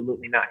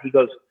 absolutely not. He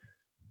goes,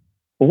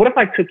 well, what if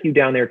I took you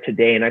down there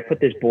today and I put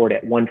this board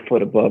at 1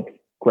 foot above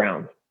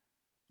ground?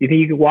 Do you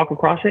think you could walk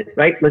across it,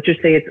 right? Let's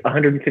just say it's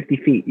 150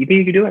 feet. You think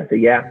you could do it? I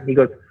said, yeah. He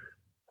goes,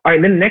 all right.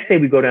 And then the next day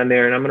we go down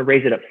there and I'm going to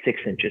raise it up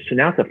 6 inches. So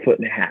now it's 1.5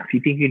 feet. You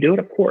think you can do it?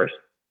 Of course.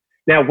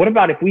 Now, what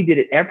about if we did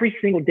it every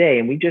single day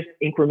and we just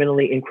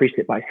incrementally increased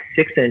it by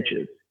 6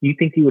 inches? You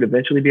think you would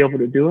eventually be able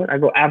to do it? I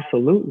go,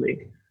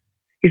 absolutely.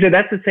 He said,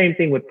 that's the same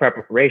thing with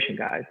preparation,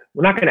 guys.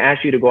 We're not going to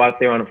ask you to go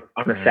out there on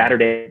a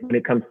Saturday when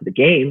it comes to the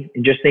game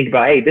and just think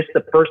about, hey, this is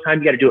the first time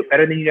you got to do it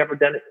better than you've ever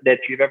done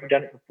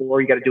it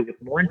before. You got to do it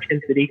with more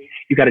intensity.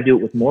 You got to do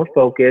it with more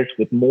focus,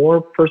 with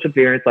more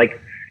perseverance. Like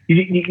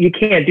you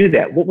can't do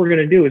that. What we're going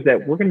to do is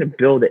that we're going to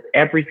build it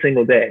every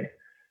single day.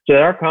 So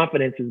that our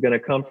confidence is going to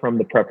come from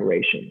the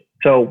preparation.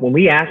 So when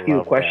we ask you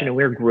a question and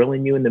we're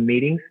grilling you in the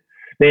meetings,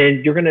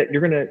 then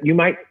you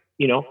might,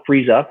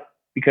 freeze up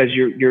because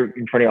you're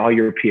in front of all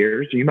your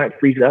peers, or you might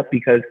freeze up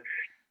because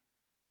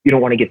you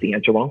don't want to get the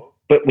answer wrong.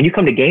 But when you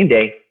come to game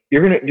day,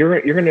 you're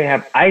gonna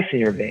have ice in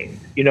your veins.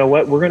 You know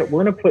what? We're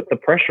gonna put the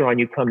pressure on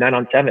you come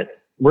 9-on-7.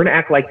 We're gonna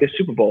act like this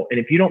Super Bowl, and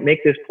if you don't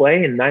make this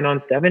play in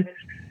 9-on-7,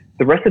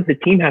 the rest of the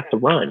team has to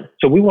run.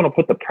 So we want to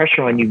put the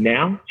pressure on you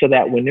now, so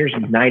that when there's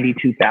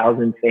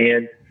 92,000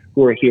 fans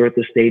who are here at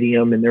the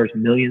stadium, and there's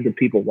millions of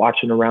people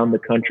watching around the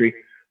country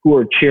who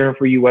are cheering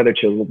for you, whether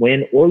to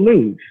win or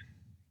lose,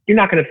 you're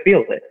not going to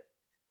feel it.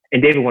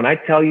 And David, when I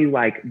tell you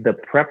like the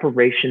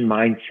preparation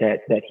mindset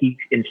that he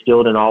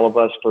instilled in all of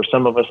us, for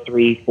some of us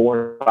 3,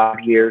 4, 5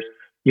 years,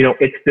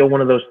 it's still one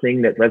of those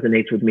things that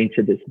resonates with me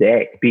to this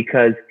day,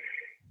 because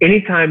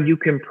anytime you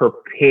can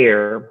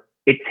prepare,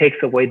 it takes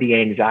away the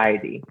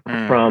anxiety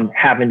from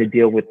having to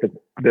deal with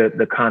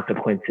the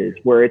consequences,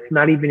 where it's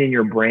not even in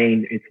your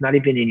brain. It's not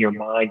even in your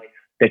mind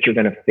that you're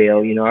going to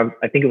fail.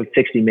 I think it was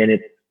 60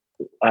 Minutes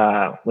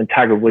when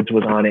Tiger Woods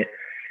was on it.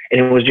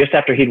 And it was just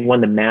after he'd won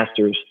the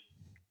Masters.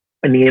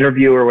 And the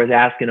interviewer was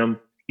asking him,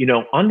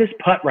 on this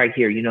putt right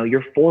here,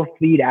 you're 4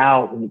 feet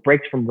out and it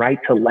breaks from right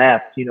to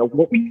left.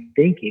 What were you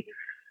thinking?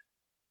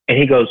 And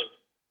he goes,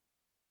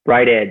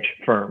 right edge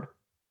firm.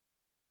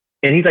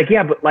 And he's like,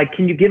 yeah, but like,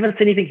 can you give us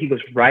anything? He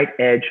goes, right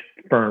edge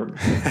firm.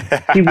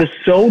 He was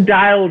so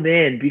dialed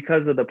in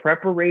because of the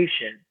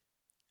preparation.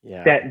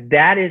 Yeah.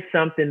 That is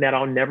something that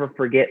I'll never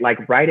forget.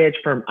 Like, right edge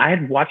firm. I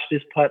had watched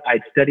this putt.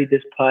 I'd studied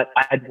this putt.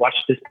 I had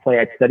watched this play.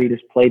 I'd studied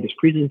this play, this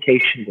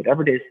presentation,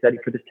 whatever it is, study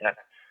for this test.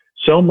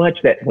 So much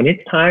that when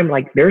it's time,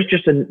 like there's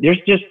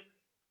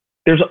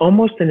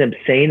almost an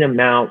insane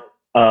amount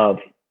of,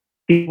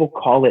 people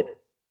call it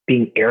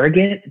being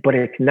arrogant, but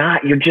it's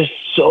not. You're just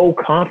so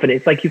confident.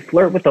 It's like you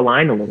flirt with the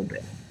line a little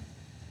bit.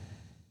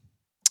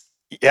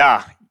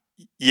 Yeah.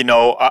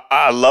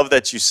 I love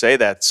that you say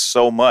that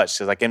so much.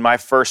 So like in my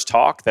first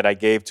talk that I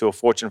gave to a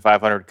Fortune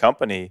 500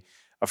 company,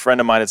 a friend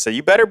of mine had said,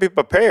 you better be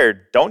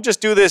prepared. Don't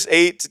just do this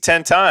 8 to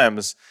 10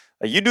 times.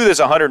 You do this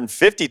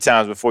 150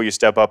 times before you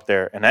step up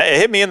there. And it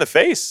hit me in the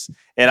face.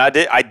 And I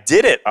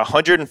did it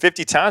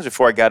 150 times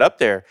before I got up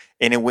there,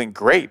 and it went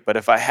great. But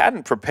if I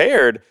hadn't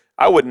prepared,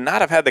 I would not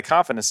have had the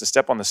confidence to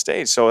step on the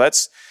stage. So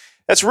that's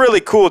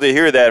really cool to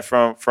hear that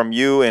from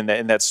you, and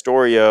that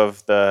story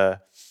of the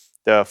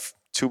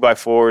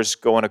 2x4s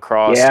going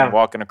across Yeah. and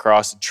walking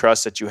across the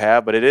trust that you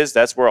have, but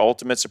that's where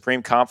ultimate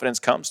supreme confidence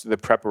comes through the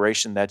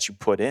preparation that you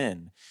put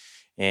in.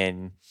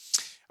 And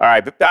all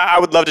right, but I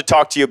would love to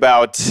talk to you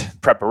about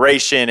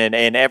preparation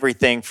and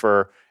everything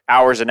for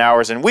hours and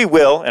hours, and we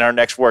will in our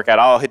next workout.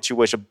 I'll hit you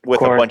with a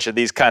bunch of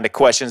these kind of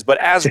questions. But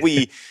as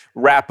we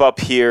wrap up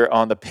here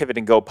on the Pivot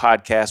and Go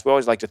podcast, we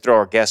always like to throw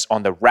our guests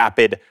on the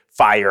rapid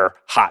fire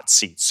hot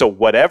seat. So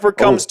whatever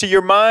comes to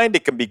your mind,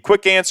 it can be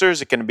quick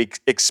answers, it can be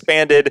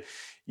expanded.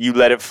 You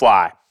let it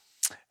fly.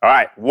 All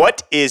right,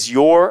 what is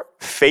your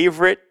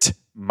favorite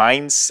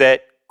mindset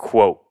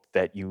quote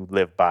that you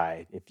live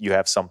by? If you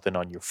have something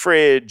on your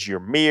fridge,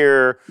 your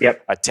mirror,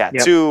 a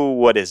tattoo,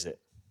 what is it?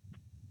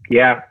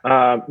 Yeah,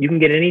 you can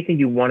get anything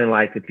you want in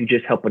life if you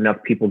just help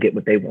enough people get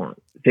what they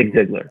want. Zig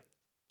Ziglar.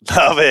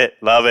 Love it.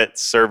 Love it.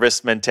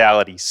 Service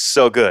mentality.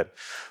 So good.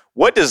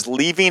 What does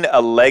leaving a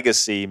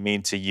legacy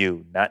mean to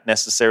you? Not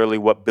necessarily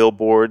what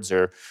billboards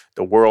or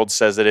the world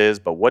says it is,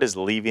 but what is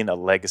leaving a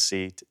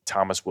legacy to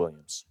Thomas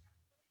Williams?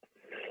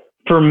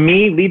 For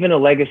me, leaving a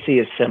legacy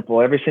is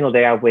simple. Every single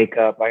day I wake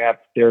up,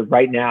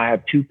 right now I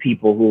have two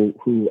people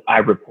who I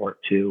report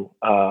to,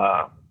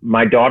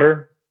 my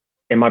daughter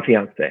and my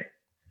fiance.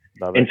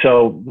 And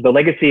so the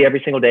legacy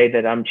every single day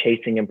that I'm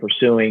chasing and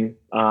pursuing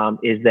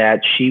is that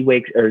she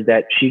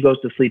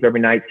goes to sleep every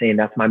night saying,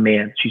 that's my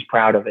man. She's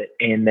proud of it.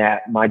 And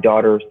that my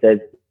daughter says,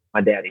 my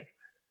daddy.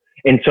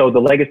 And so the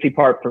legacy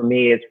part for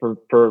me is for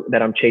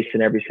that I'm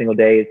chasing every single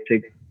day is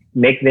to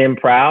make them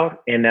proud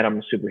and that I'm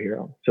a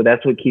superhero. So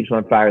that's what keeps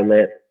my fire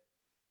lit.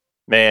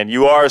 Man,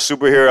 you are a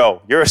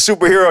superhero. You're a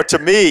superhero to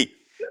me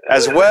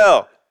as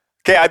well.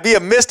 Okay, I'd be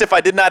amiss if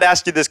I did not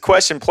ask you this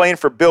question. Playing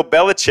for Bill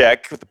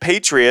Belichick with the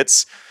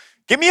Patriots,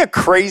 give me a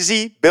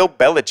crazy Bill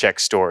Belichick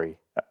story.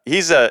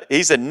 He's a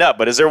nut,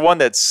 but is there one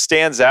that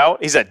stands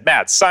out? He's a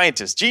mad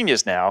scientist,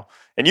 genius now,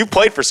 and you've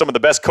played for some of the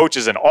best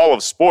coaches in all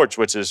of sports,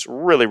 which is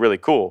really, really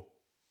cool.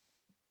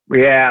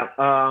 Yeah.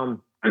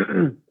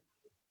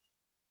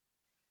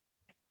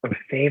 A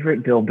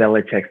favorite Bill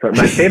Belichick story.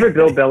 My favorite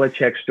Bill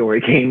Belichick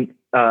story came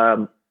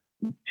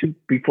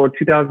before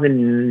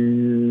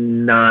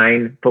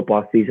 2009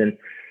 football season.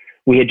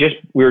 We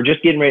were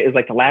just getting ready. It was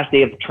like the last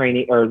day of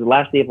training or the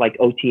last day of like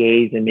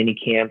OTAs and mini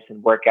camps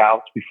and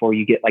workouts before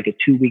you get like a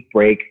 2-week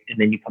break and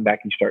then you come back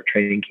and start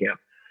training camp.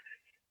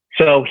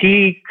 So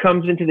he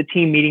comes into the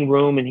team meeting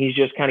room and he's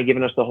just kind of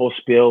giving us the whole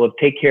spiel of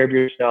take care of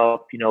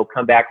yourself,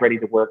 come back ready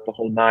to work the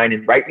whole nine.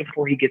 And right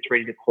before he gets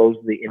ready to close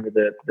the end of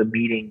the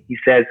meeting, he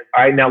says,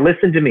 all right, now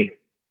listen to me.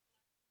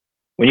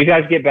 When you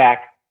guys get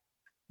back,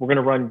 we're going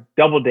to run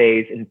double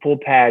days and full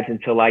pads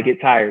until I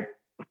get tired.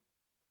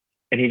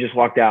 And he just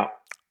walked out.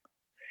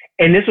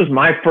 And this was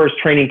my first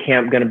training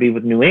camp going to be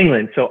with New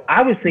England. So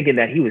I was thinking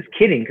that he was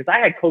kidding because I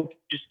had coaches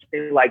just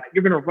say like,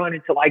 you're going to run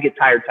until I get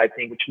tired type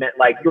thing, which meant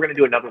like, you're going to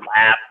do another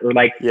lap or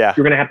like, you're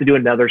going to have to do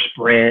another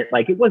sprint.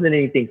 Like it wasn't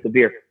anything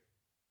severe.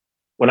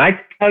 When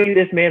I tell you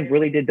this man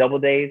really did double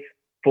days,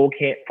 full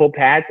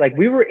pads, like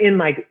we were in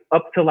like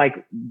up to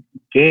like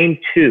game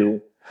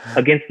 2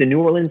 against the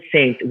New Orleans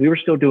Saints. We were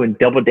still doing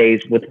double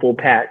days with full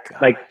pads.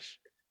 Like,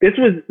 This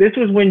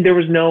was when there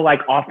was no like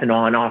off and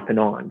on.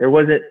 There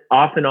wasn't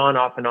off and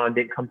on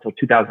didn't come till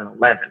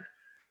 2011.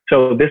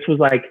 So this was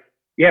like,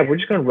 yeah, we're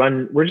just going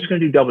to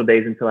do double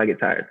days until I get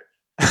tired.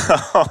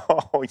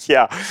 Oh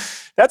yeah.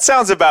 That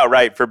sounds about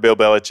right for Bill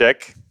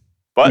Belichick,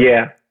 but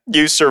yeah,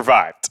 you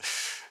survived.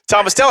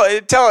 Thomas,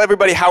 tell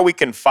everybody how we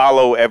can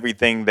follow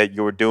everything that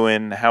you're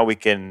doing, how we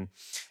can,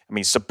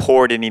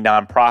 support any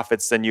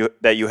nonprofits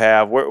that you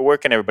have. Where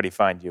can everybody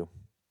find you?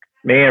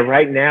 Man,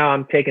 right now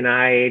I'm taking a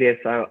hiatus.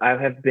 I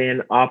have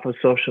been off of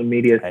social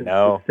media since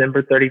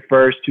December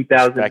 31st,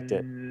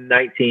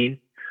 2019.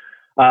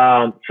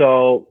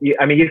 So,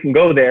 you can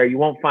go there. You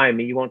won't find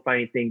me. You won't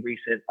find anything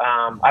recent.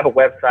 I have a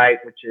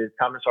website, which is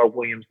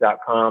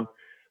thomasrwilliams.com.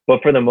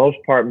 But for the most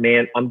part,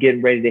 man, I'm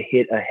getting ready to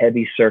hit a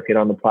heavy circuit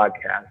on the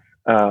podcast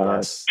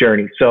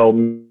journey. So,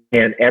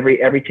 man,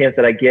 every chance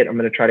that I get, I'm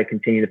going to try to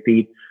continue to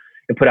feed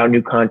and put out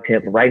new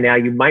content. But right now,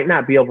 you might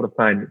not be able to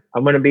find me. I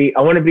want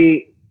to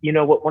be. You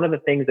know what? One of the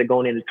things that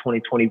going into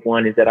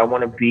 2021 is that I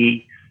want to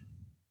be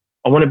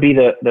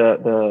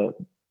the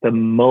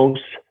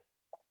most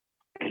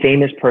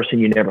famous person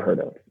you never heard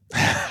of.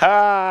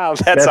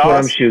 That's awesome. What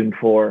I'm shooting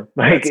for.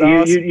 Like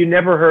you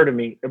never heard of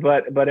me,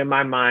 but in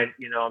my mind,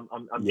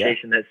 I'm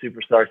chasing that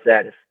superstar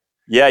status.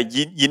 Yeah,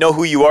 you know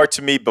who you are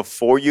to me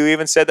before you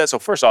even said that. So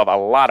first off, a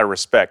lot of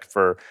respect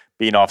for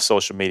being off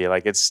social media.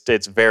 Like it's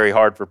very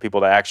hard for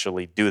people to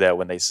actually do that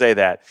when they say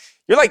that.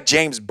 You're like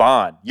James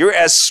Bond. You're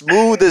as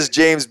smooth as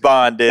James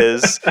Bond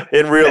is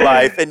in real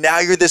life, and now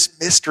you're this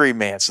mystery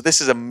man. So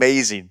this is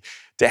amazing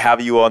to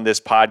have you on this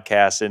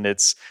podcast, and I'm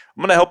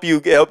going to help you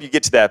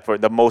get to that for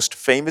the most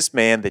famous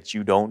man that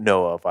you don't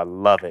know of. I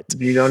love it.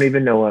 You don't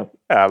even know of.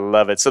 I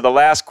love it. So the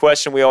last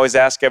question we always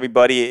ask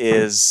everybody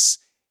is,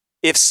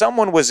 if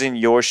someone was in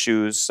your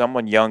shoes,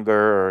 someone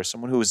younger or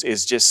someone who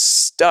is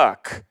just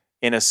stuck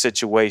in a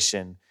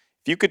situation,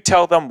 if you could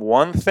tell them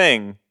one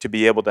thing to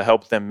be able to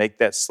help them make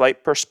that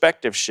slight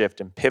perspective shift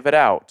and pivot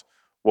out,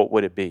 what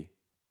would it be?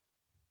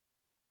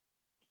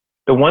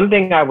 The one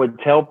thing I would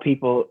tell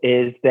people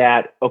is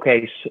that,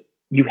 okay, so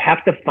you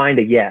have to find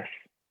a yes.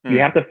 You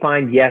have to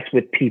find yes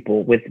with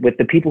people, with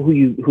the people who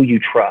you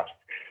trust.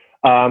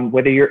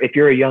 If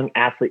you're a young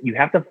athlete, you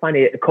have to find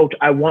a coach.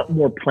 I want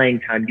more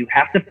playing time. You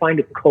have to find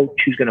a coach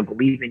who's going to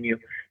believe in you,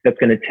 that's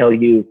going to tell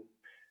you,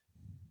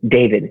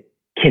 David,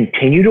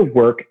 continue to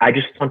work. I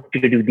just want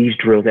you to do these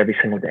drills every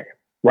single day,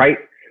 right?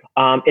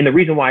 And the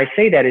reason why I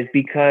say that is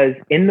because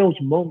in those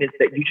moments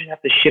that you just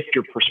have to shift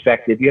your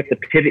perspective, you have to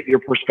pivot your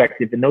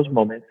perspective in those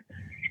moments,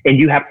 and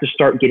you have to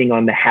start getting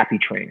on the happy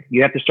train.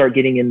 You have to start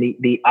getting in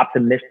the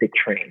optimistic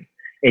train,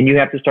 and you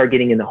have to start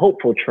getting in the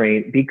hopeful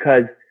train,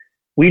 because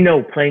we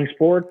know playing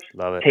sports,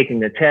 taking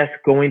the test,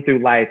 going through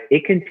life,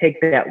 it can take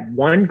that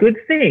one good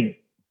thing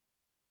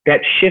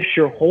that shifts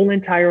your whole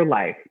entire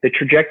life, the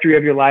trajectory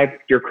of your life,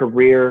 your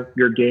career,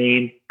 your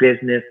game,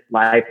 business,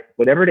 life,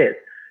 whatever it is.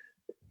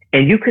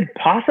 And you could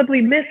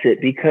possibly miss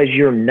it because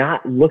you're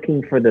not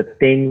looking for the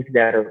things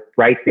that are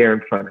right there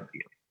in front of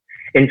you.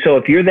 And so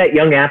if you're that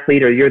young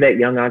athlete, or you're that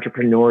young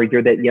entrepreneur,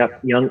 you're that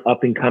young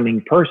up and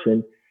coming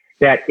person,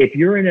 that if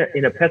you're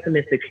in a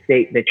pessimistic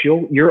state, that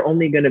you're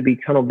only going to be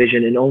tunnel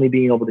vision and only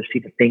being able to see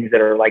the things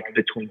that are like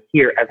between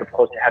here, as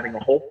opposed to having a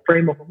whole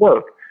frame of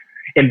work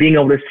and being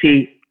able to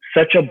see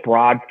such a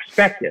broad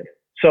perspective.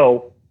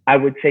 So I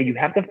would say you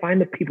have to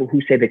find the people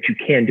who say that you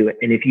can do it.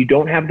 And if you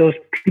don't have those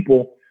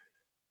people,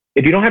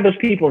 in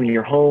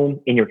your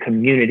home, in your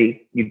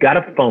community, you've got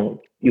a phone,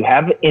 you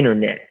have the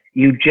internet,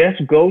 you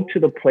just go to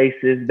the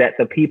places that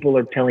the people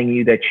are telling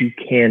you that you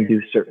can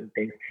do certain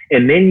things.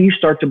 And then you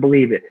start to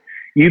believe it.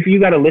 You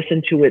got to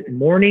listen to it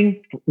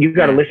morning. You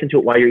got to listen to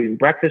it while you're eating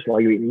breakfast,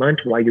 while you're eating lunch,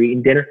 while you're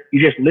eating dinner.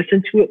 You just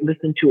listen to it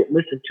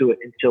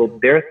until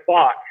their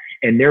thought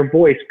and their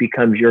voice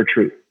becomes your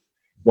truth.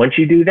 Once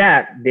you do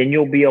that, then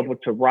you'll be able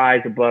to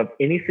rise above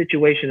any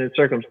situation and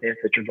circumstance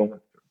that you're going through.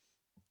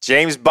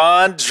 James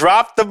Bond,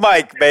 drop the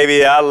mic,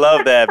 baby. I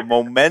love that.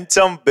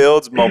 Momentum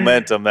builds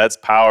momentum. That's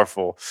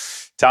powerful.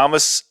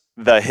 Thomas,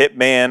 the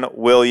Hitman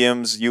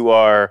Williams, you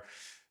are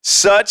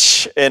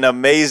such an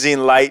amazing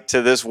light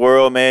to this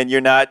world, man.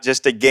 You're not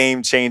just a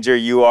game changer.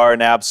 You are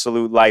an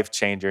absolute life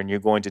changer, and you're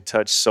going to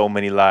touch so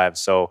many lives.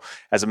 So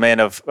as a man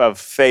of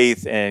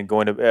faith and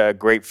going to be a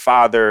great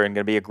father and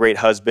going to be a great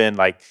husband,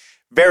 like,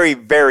 very,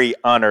 very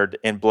honored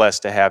and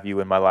blessed to have you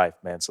in my life,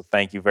 man. So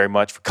thank you very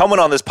much for coming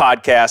on this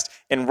podcast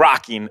and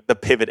rocking the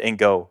Pivot and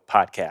Go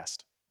podcast.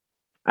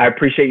 I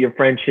appreciate your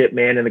friendship,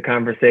 man, and the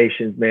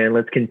conversations, man.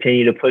 Let's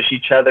continue to push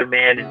each other,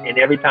 man. And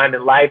every time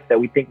in life that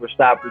we think we're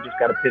stopped, we just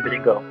got to pivot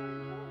and go.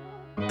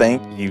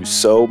 Thank you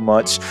so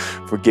much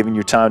for giving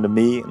your time to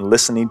me and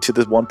listening to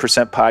the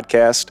 1%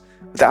 podcast.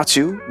 Without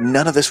you,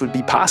 none of this would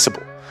be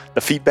possible. The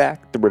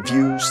feedback, the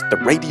reviews, the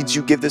ratings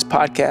you give this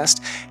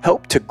podcast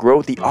help to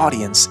grow the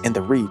audience and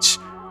the reach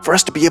for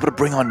us to be able to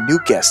bring on new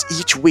guests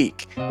each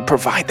week and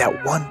provide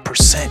that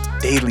 1%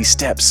 daily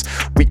steps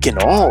we can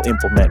all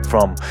implement,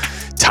 from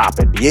top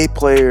NBA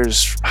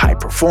players, high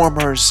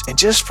performers, and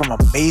just from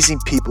amazing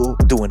people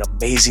doing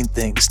amazing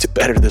things to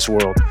better this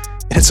world.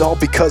 And it's all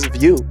because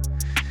of you.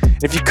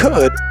 And if you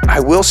could,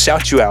 I will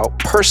shout you out,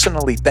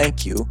 personally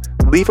thank you.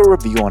 Leave a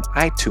review on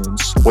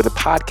iTunes or the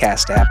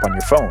podcast app on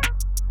your phone.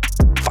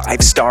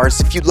 5 stars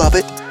if you love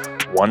it,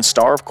 1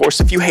 star, of course,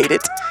 if you hate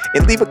it,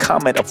 and leave a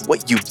comment of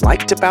what you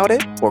liked about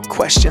it or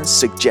questions,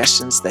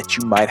 suggestions that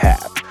you might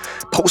have.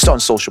 Post on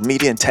social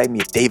media and tag me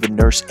at David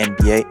Nurse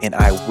NBA, and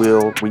I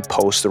will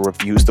repost the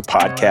reviews the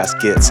podcast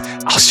gets.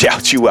 I'll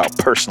shout you out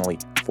personally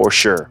for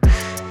sure.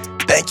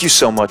 Thank you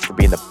so much for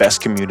being the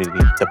best community,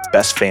 the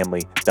best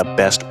family, the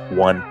best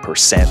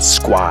 1%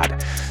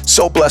 squad.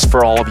 So blessed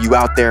for all of you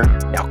out there.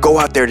 Now go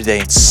out there today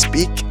and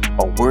speak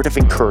a word of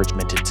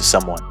encouragement into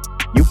someone.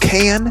 You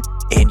can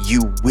and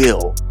you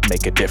will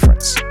make a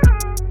difference.